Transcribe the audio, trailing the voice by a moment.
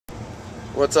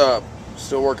What's up?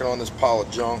 Still working on this pile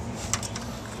of junk.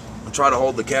 I'm trying to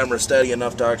hold the camera steady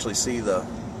enough to actually see the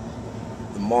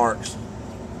marks.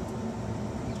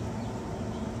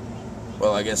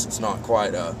 Well, I guess it's not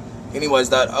quite.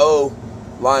 Anyways, that O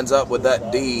lines up with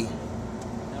that D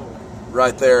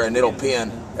right there, and it'll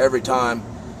pin every time.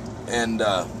 And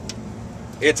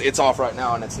it's off right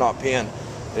now, and it's not pinned.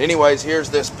 But anyways, here's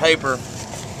this paper.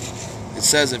 It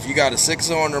says if you got a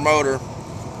 6-cylinder motor,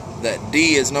 that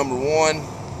D is number 1,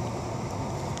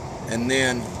 and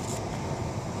then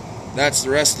that's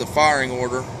the rest of the firing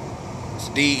order. It's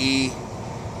D, E,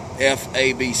 F,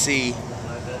 A, B, C.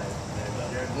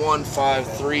 1,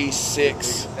 5, 3,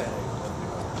 6,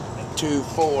 2,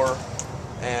 4,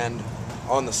 and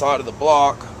on the side of the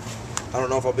block, I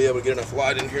don't know if I'll be able to get enough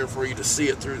light in here for you to see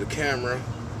it through the camera,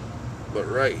 but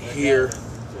right here,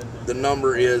 the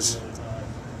number is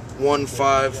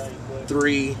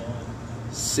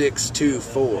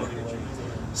 153624.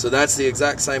 So that's the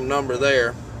exact same number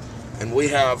there, and we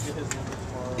have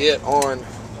it on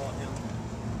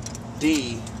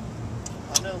D.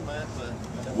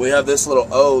 We have this little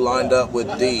O lined up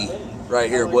with D right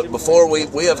here. Before we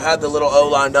have had the little O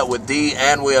lined up with D,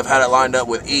 and we have had it lined up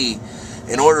with E.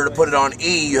 In order to put it on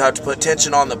E, you have to put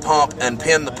tension on the pump and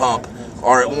pin the pump,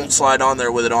 or it won't slide on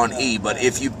there with it on E. But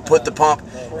if you put the pump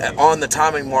on the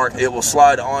timing mark, it will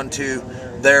slide onto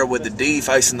there with the D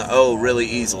facing the O really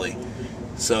easily.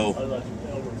 So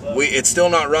it's still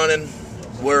not running.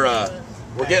 We're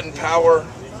getting power.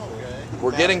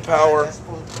 We're getting power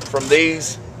from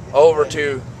these over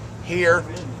to here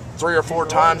 3 or 4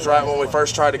 times right when we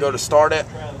first tried to go to start it,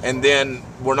 and then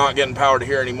we're not getting power to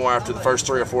here anymore after the first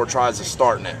 3 or 4 tries of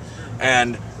starting it.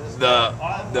 And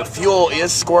the fuel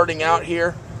is squirting out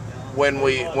here.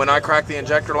 When I crack the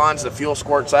injector lines, the fuel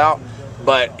squirts out,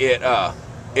 but it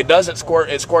doesn't squirt.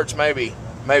 It squirts maybe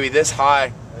this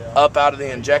high up out of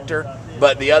the injector.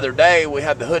 But the other day we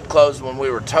had the hood closed when we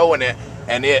were towing it,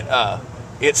 and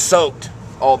it soaked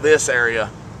all this area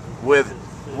with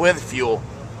fuel.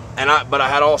 But I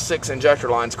had all 6 injector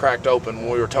lines cracked open when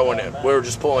we were towing it. We were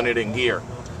just pulling it in gear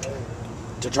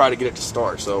to try to get it to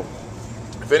start. So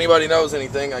if anybody knows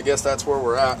anything, I guess that's where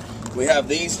we're at. We have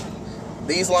these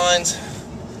lines.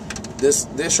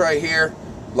 This right here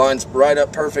lines right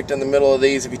up perfect in the middle of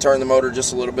these. If you turn the motor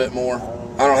just a little bit more,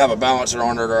 I don't have a balancer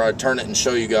on it, or I'd turn it and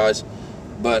show you guys.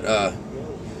 But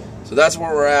so that's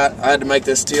where we're at. I had to make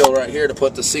this seal right here to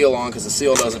put the seal on because the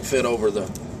seal doesn't fit over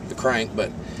the crank.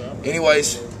 But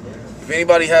anyways, if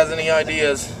anybody has any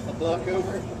ideas,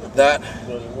 that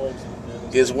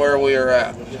is where we are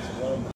at.